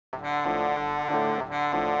Video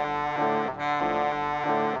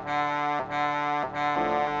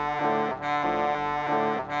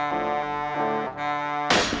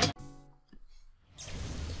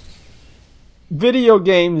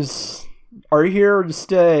games are here to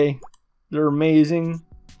stay. They're amazing.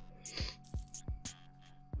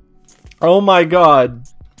 Oh my god.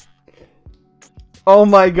 Oh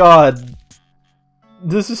my god.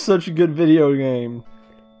 This is such a good video game.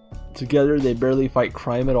 Together they barely fight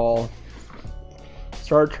crime at all.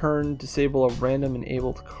 Start turn, disable a random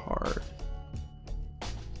enabled card.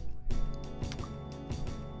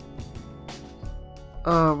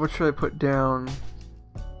 What should I put down?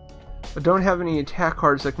 I don't have any attack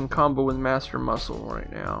cards that can combo with Master Muscle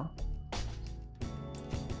right now.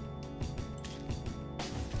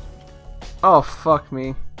 Oh, fuck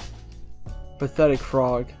me. Pathetic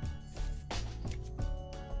Frog.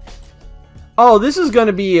 Oh, this is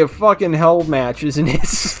gonna be a fucking hell match, isn't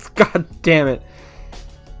it? God damn it.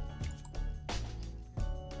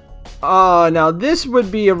 Now this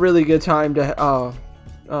would be a really good time to...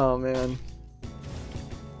 Oh, man.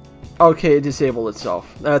 Okay, it disabled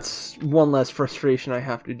itself. That's one less frustration I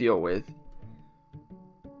have to deal with.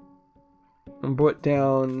 And put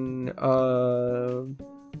down,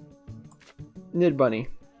 Nid Bunny.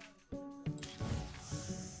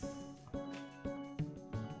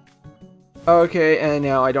 Okay, and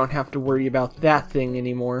now I don't have to worry about that thing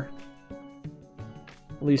anymore.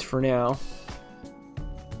 At least for now.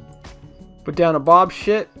 Put down a Bob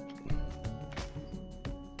shit.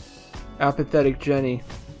 Apathetic Jenny.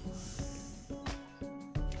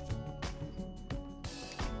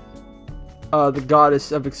 The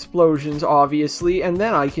goddess of explosions, obviously, and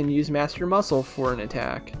then I can use Master Muscle for an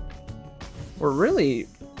attack. Or really,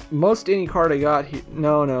 most any card I got here.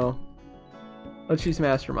 No. Let's use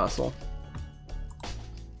Master Muscle.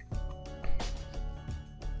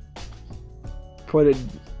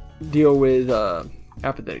 Deal with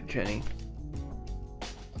Apathetic Jenny.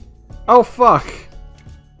 Oh fuck!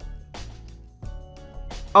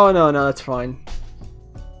 Oh no, that's fine.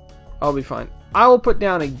 I'll be fine. I will put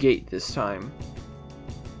down a gate this time.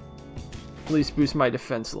 At least boost my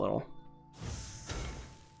defense a little.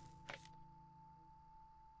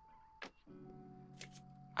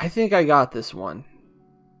 I think I got this one.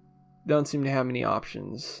 Don't seem to have many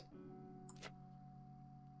options.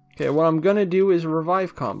 Okay, what I'm gonna do is a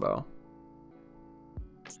revive combo.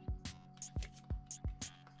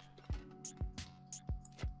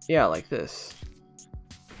 Yeah, like this.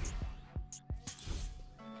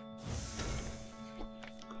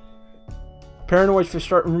 Paranoid for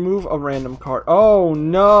start. Remove a random card. Oh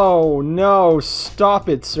no, stop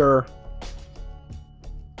it, sir.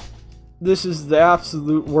 This is the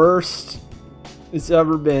absolute worst it's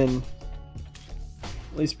ever been.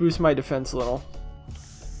 At least boost my defense a little.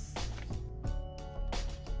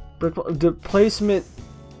 Placement.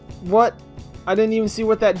 What? I didn't even see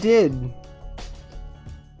what that did.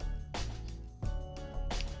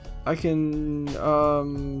 I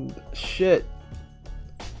can shit.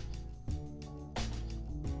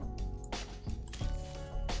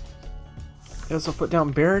 Guess I'll put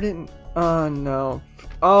down Baradin. No.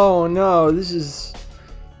 Oh no, this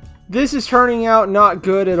is turning out not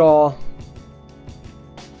good at all.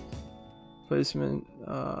 Placement.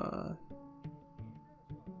 I'll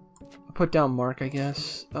put down Mark, I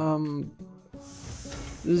guess.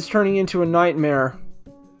 This is turning into a nightmare.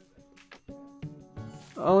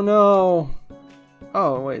 Oh no.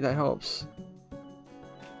 Oh wait, that helps.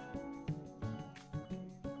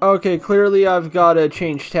 Okay, clearly I've got to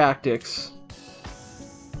change tactics.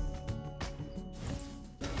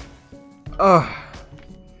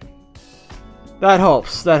 That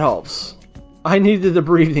helps. I needed the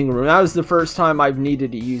breathing room. That was the first time I've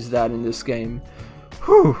needed to use that in this game.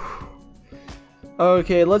 Whew.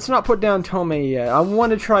 Okay, let's not put down Tomei yet. I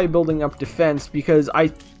want to try building up defense because I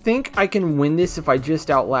think I can win this if I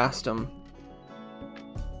just outlast him.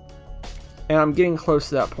 And I'm getting close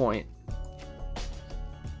to that point.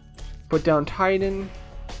 Put down Titan.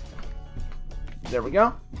 There we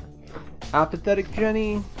go. Apathetic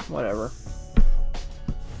Jenny. Whatever.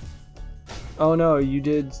 Oh no, you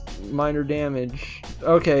did minor damage.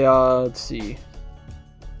 Okay, let's see.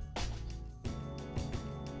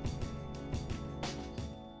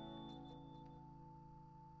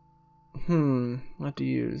 What to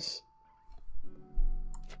use?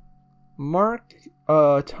 Mark,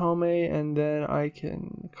 Tomei, and then I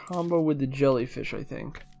can combo with the jellyfish, I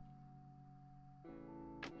think.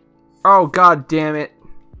 Oh, god damn it.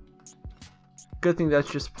 Good thing that's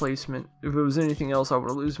just placement. If it was anything else, I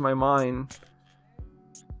would lose my mind.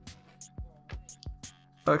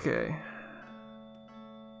 Okay.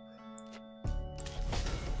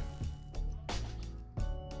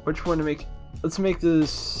 Which one to make? Let's make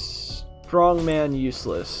this strongman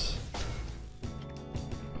useless.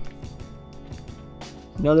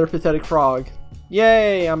 Another pathetic frog.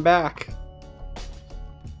 Yay, I'm back.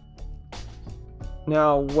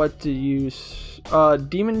 Now what to use?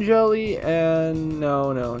 Demon jelly and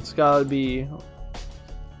no, it's gotta be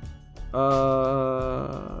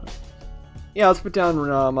yeah, let's put down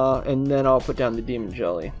Renama and then I'll put down the demon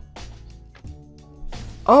jelly.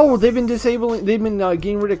 Oh, they've been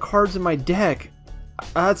getting rid of cards in my deck.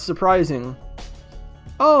 That's surprising.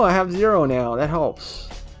 Oh, I have 0 now. That helps.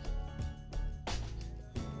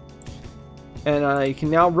 And I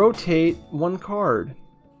can now rotate 1 card.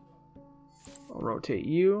 I'll rotate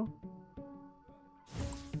you.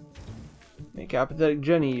 Make Apathetic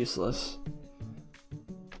Jenny useless.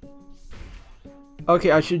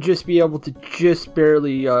 Okay, I should just be able to just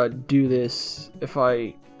barely do this if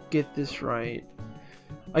I get this right.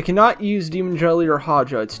 I cannot use Demon Jelly or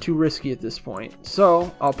Haja. It's too risky at this point.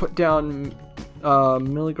 So, I'll put down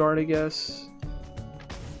Milligard, I guess.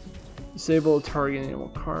 Disable a target animal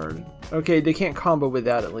card. Okay, they can't combo with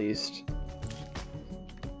that at least.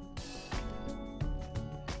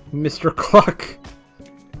 Mr. Cluck.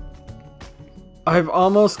 I've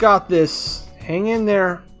almost got this. Hang in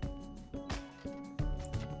there.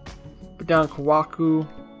 Put down Kawaku.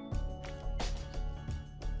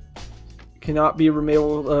 Cannot be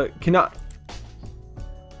removable. Cannot.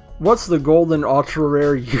 What's the golden ultra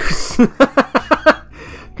rare use?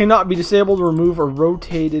 Cannot be disabled, removed, or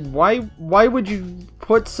rotated. Why would you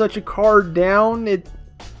put such a card down?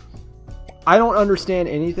 I don't understand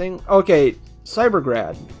anything. Okay,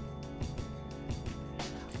 Cybergrad.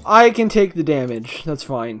 I can take the damage. That's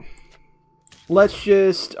fine. Let's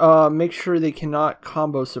just make sure they cannot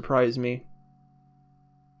combo surprise me.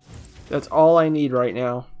 That's all I need right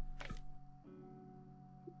now.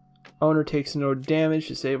 Owner takes no damage.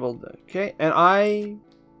 Disabled. Okay, and I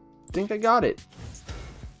think I got it.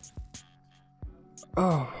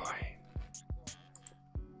 Oh.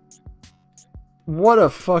 What a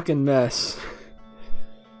fucking mess.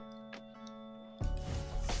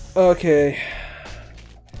 Okay.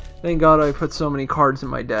 Thank God I put so many cards in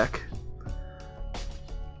my deck.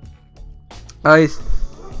 I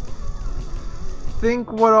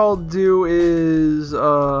think what I'll do is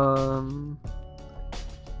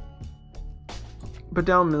put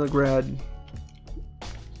down Milligard.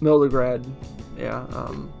 Yeah,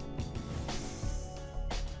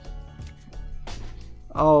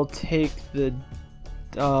 I'll take the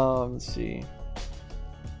let's see.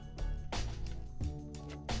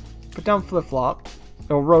 Put down Flip-Flop.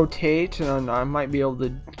 It'll rotate and I might be able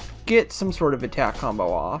to get some sort of attack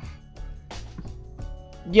combo off.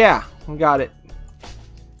 Yeah, got it.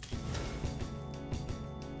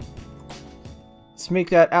 Let's make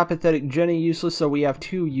that Apathetic Jenny useless so we have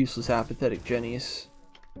 2 useless Apathetic Jennies.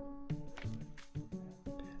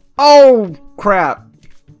 Oh, crap.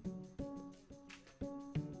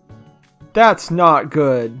 That's not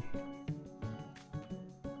good.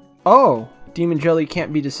 Oh, Demon Jelly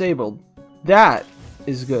can't be disabled. That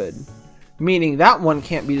is good. Meaning that one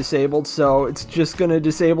can't be disabled, so it's just gonna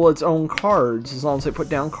disable its own cards as long as I put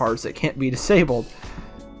down cards that can't be disabled.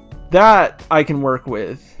 That I can work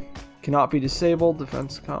with. Cannot be disabled,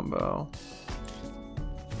 defense combo.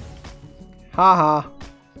 Haha.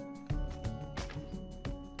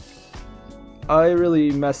 I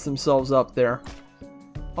really messed themselves up there.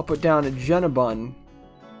 I'll put down a Genabun.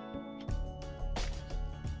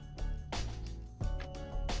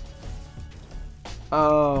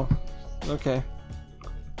 Oh, okay.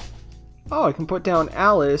 Oh, I can put down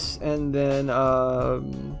Alice and then,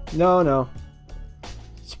 no.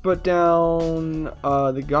 Let's put down,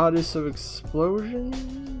 the Goddess of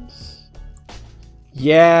Explosions?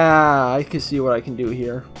 Yeah, I can see what I can do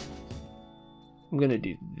here. I'm gonna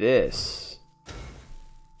do this.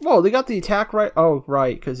 Whoa, they got the attack right? Oh,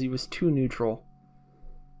 right, because he was too neutral.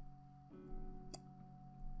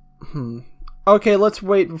 Okay, let's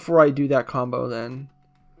wait before I do that combo then.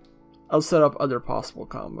 I'll set up other possible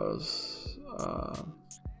combos.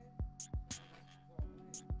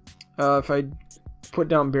 If I put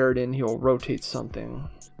down Baradin, he'll rotate something.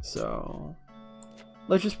 So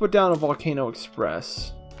let's just put down a Volcano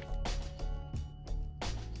Express.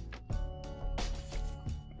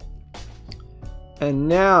 And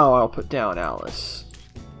now I'll put down Alice.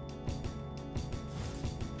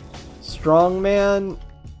 Strongman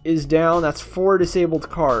is down. That's 4 disabled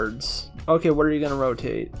cards. Okay, what are you going to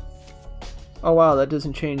rotate? Oh wow, that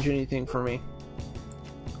doesn't change anything for me.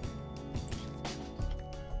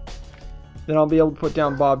 Then I'll be able to put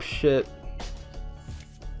down Bob's shit.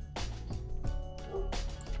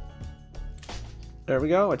 There we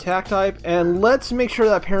go, attack type. And let's make sure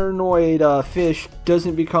that paranoid fish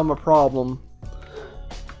doesn't become a problem.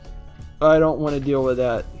 I don't want to deal with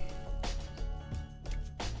that.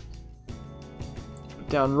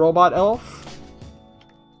 Down robot elf.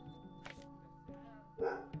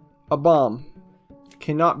 A bomb.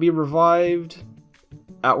 Cannot be revived.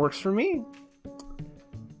 That works for me.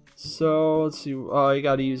 So let's see. Oh, you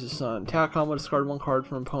gotta use the sun. Attack combo, discard one card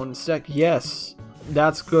from opponent's deck. Yes,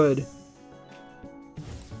 that's good.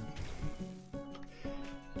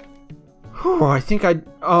 Whew, I think I.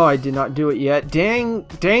 Oh, I did not do it yet. Dang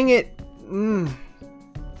it.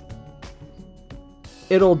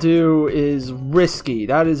 It'll do is risky.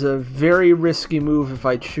 That is a very risky move if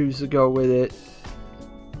I choose to go with it.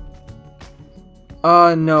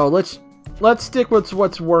 No. Let's stick with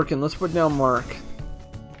what's working. Let's put down Mark.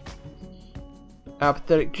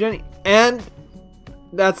 Apathetic Jenny, and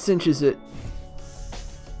that cinches it.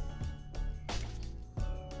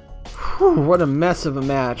 Whew, what a mess of a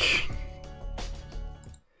match.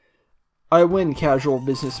 I win, casual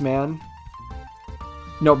businessman.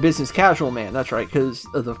 No, business casual man, that's right, because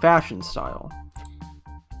of the fashion style.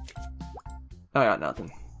 I got nothing.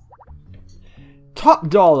 Top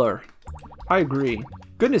dollar. I agree.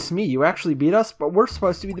 Goodness me, you actually beat us, but we're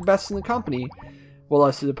supposed to be the best in the company. Well,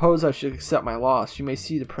 I suppose I should accept my loss. You may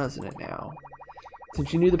see the president now.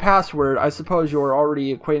 Since you knew the password, I suppose you are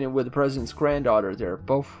already acquainted with the president's granddaughter. They're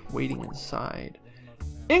both waiting inside.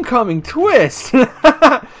 Incoming twist!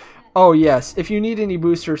 Oh yes, if you need any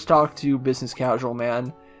boosters, talk to Business Casual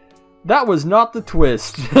Man. That was not the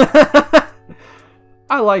twist.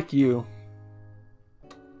 I like you.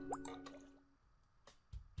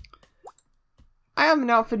 I have an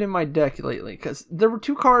outfit in my deck lately, because there were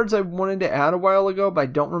 2 cards I wanted to add a while ago, but I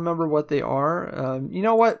don't remember what they are. You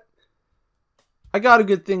know what? I got a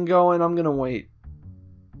good thing going. I'm going to wait.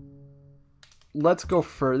 Let's go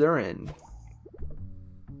further in.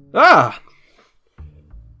 Ah!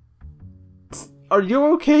 Are you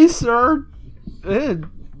okay, sir?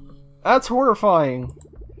 That's horrifying.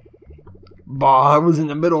 Bah, I was in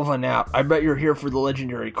the middle of a nap. I bet you're here for the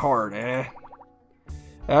legendary card, eh?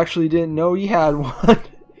 I actually didn't know you had one.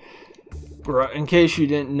 In case you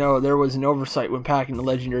didn't know, there was an oversight when packing the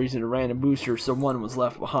legendaries into random boosters, so one was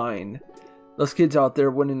left behind. Those kids out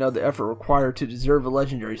there wouldn't know the effort required to deserve a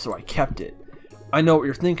legendary, so I kept it. I know what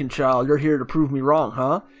you're thinking, child. You're here to prove me wrong,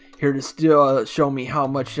 huh? Here to still show me how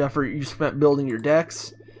much effort you spent building your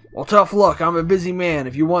decks? Well, tough luck. I'm a busy man.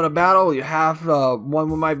 If you want a battle, you have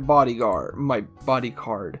one with my bodyguard. My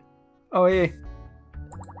bodycard. Oh, hey.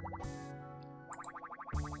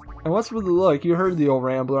 And what's with the look? You heard the old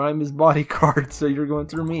rambler. I'm his bodyguard, so you're going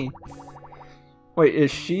through me. Wait,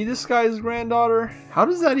 is she this guy's granddaughter? How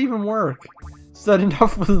does that even work? Said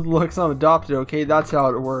enough with the looks. I'm adopted, okay? That's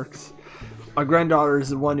how it works. My granddaughter is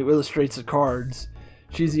the one who illustrates the cards.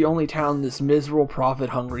 She's the only talent in this miserable,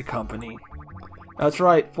 profit-hungry company. That's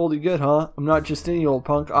right. Folded good, huh? I'm not just any old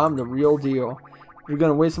punk. I'm the real deal. If you're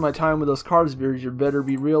gonna waste my time with those cards, beers, you better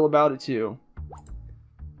be real about it, too.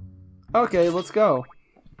 Okay, let's go.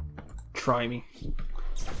 Try me.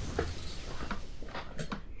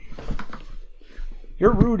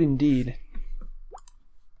 You're rude indeed.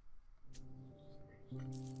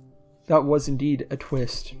 That was indeed a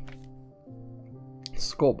twist.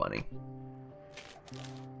 Skull Bunny.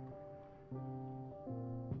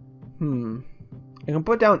 I can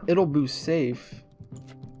put down It'll Boost Safe.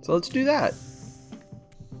 So let's do that.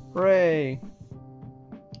 Hooray.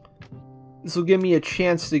 This will give me a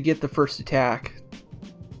chance to get the first attack.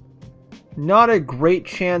 Not a great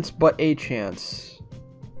chance, but a chance.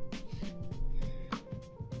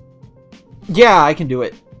 Yeah, I can do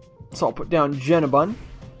it. So I'll put down Genabun.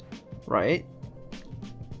 Right.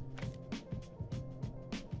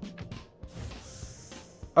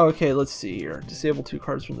 Okay, let's see here. Disable 2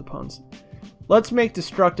 cards from the opponents. Let's make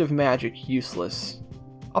Destructive Magic useless.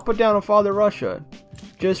 I'll put down a Father Russia,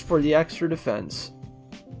 just for the extra defense.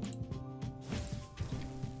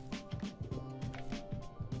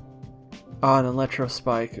 Ah, an Electro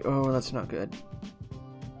Spike. Oh, that's not good.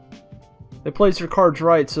 They placed their cards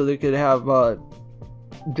right so they could have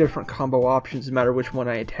different combo options no matter which one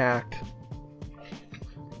I attacked.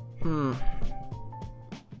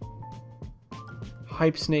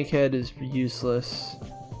 Hype Snakehead is useless.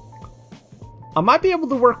 I might be able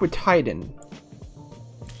to work with Titan.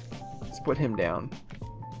 Let's put him down.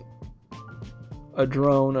 A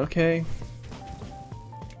drone, okay.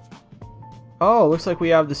 Oh, looks like we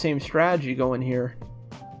have the same strategy going here.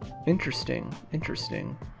 Interesting,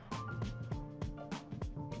 interesting.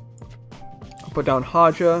 I'll put down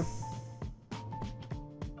Haja.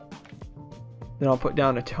 Then I'll put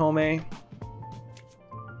down Atome.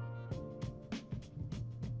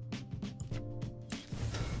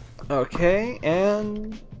 Okay,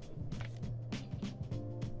 and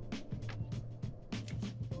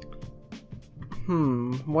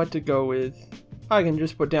what to go with? I can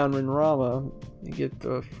just put down Rinrama and get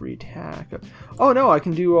the free attack. Oh no, I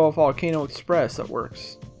can do Volcano Express. That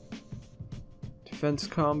works. Defense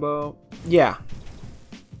combo. Yeah.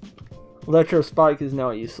 Electro Spike is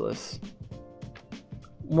now useless.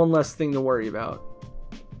 One less thing to worry about.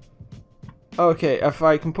 Okay, if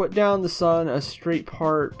I can put down the sun, a straight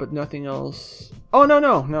part, but nothing else. Oh,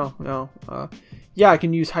 no. Yeah, I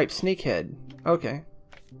can use Hype Snakehead. Okay.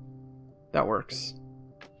 That works.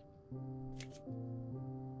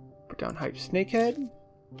 Put down Hype Snakehead.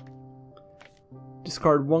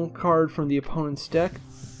 Discard one card from the opponent's deck.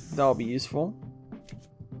 That'll be useful.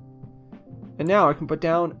 And now I can put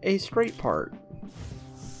down a straight part.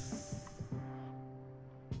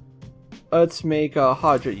 Let's make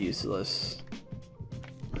Hadra useless.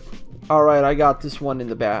 Alright, I got this one in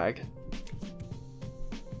the bag.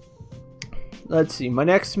 Let's see, my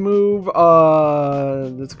next move,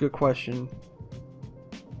 that's a good question.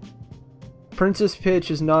 Princess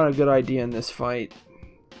Pitch is not a good idea in this fight.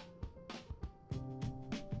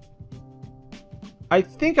 I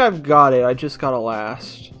think I've got it, I just gotta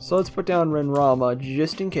last. So let's put down Rinrama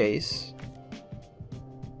just in case.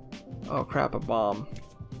 Oh crap, a bomb.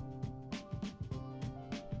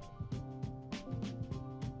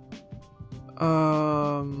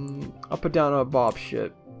 I'll put down a Bob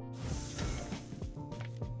shit.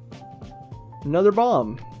 Another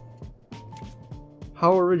bomb.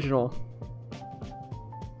 How original.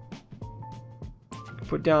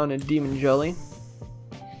 Put down a Demon Jelly.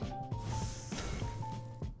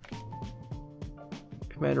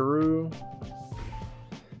 Commanderoo.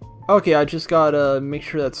 Okay, I just gotta make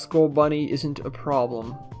sure that Skull Bunny isn't a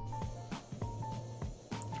problem.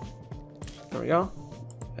 There we go.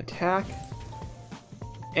 Attack.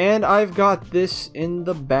 And I've got this in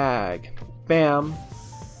the bag. Bam.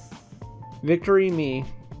 Victory me.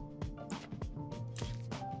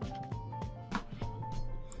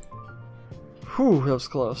 Whew, that was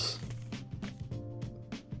close.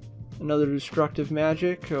 Another destructive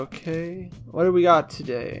magic. Okay. What do we got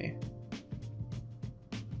today?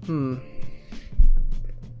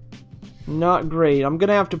 Not great. I'm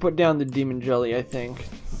gonna have to put down the Demon Jelly, I think,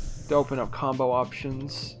 to open up combo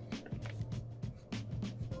options.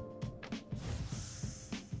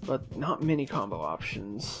 But not many combo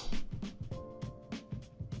options.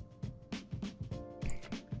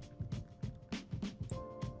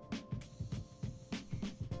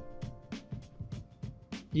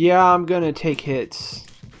 Yeah, I'm gonna take hits.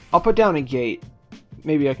 I'll put down a gate.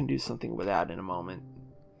 Maybe I can do something with that in a moment.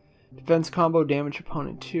 Defense combo, damage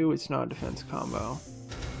opponent 2. It's not a defense combo.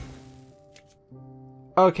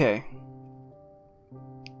 Okay.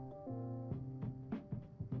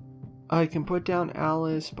 I can put down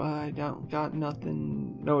Alice, but I don't got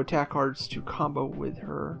nothing. No attack cards to combo with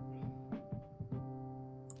her.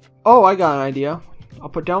 Oh, I got an idea. I'll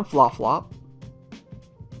put down Flop Flop.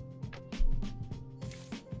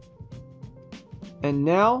 And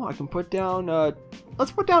now I can put down,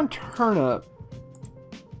 let's put down Turnip.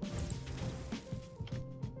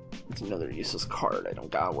 It's another useless card I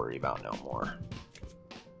don't gotta worry about no more.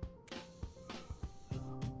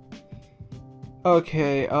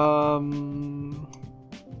 Okay,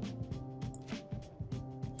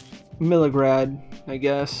 Milligard, I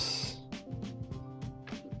guess.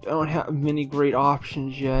 Don't have many great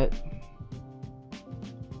options yet.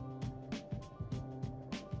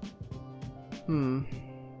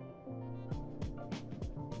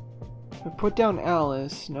 I put down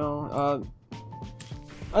Alice. No,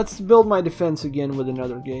 let's build my defense again with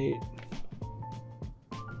another gate.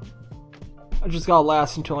 I just gotta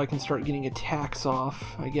last until I can start getting attacks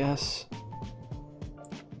off, I guess.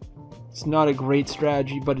 It's not a great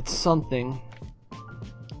strategy, but it's something.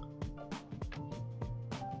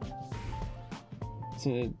 It's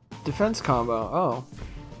a defense combo. Oh.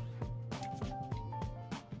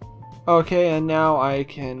 Okay, and now I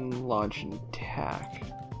can launch an attack.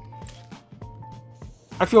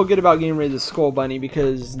 I feel good about getting rid of the Skull Bunny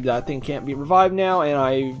because that thing can't be revived now, and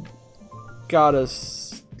I got a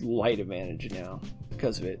slight advantage now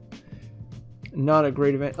because of it. Not a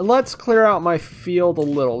great event. Let's clear out my field a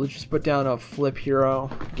little. Let's just put down a Flip Hero,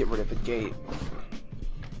 get rid of the gate.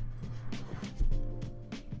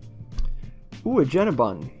 Ooh, a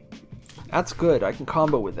Genabun. That's good. I can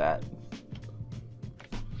combo with that.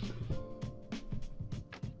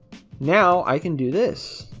 Now I can do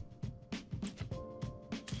this.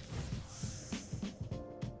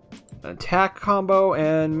 Attack combo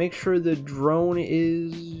and make sure the drone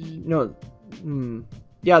is... No.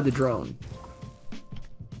 Yeah, the drone.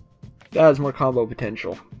 That has more combo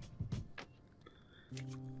potential.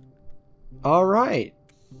 Alright.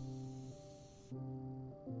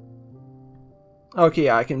 Okay,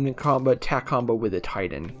 I can attack combo with a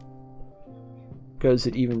Titan. Because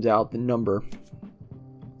it evens out the number.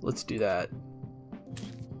 Let's do that.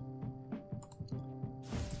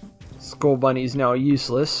 Skull Bunny is now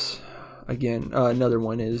useless. Again, another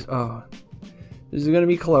one is... Oh, this is going to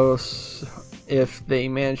be close if they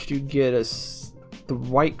manage to get us the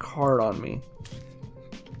right card on me.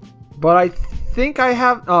 But I think I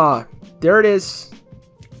have... Ah, there it is.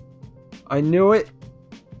 I knew it.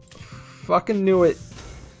 Fucking knew it.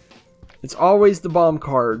 It's always the bomb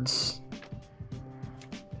cards.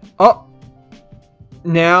 Oh!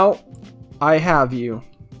 Now, I have you.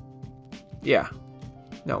 Yeah.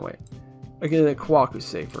 No, wait. Okay, the Kwaku's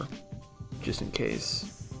safer. Just in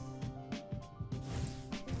case.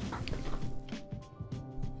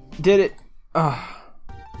 Did it.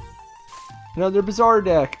 Another bizarre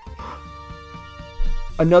deck.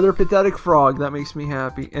 Another pathetic frog. That makes me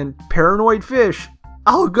happy. And paranoid fish.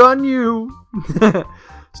 I'll gun you.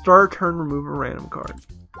 Start turn, remove a random card.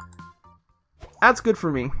 That's good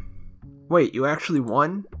for me. Wait, you actually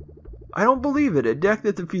won? I don't believe it. A deck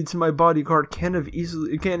that defeats my bodyguard can't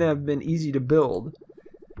have been easy to build.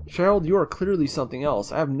 Child, you are clearly something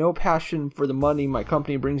else. I have no passion for the money my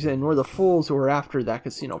company brings in, nor the fools who are after that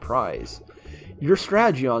casino prize. Your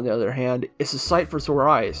strategy, on the other hand, is a sight for sore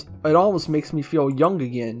eyes. It almost makes me feel young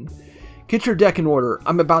again. Get your deck in order.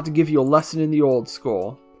 I'm about to give you a lesson in the old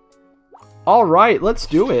school. Alright, let's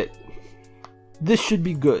do it. This should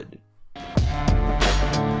be good.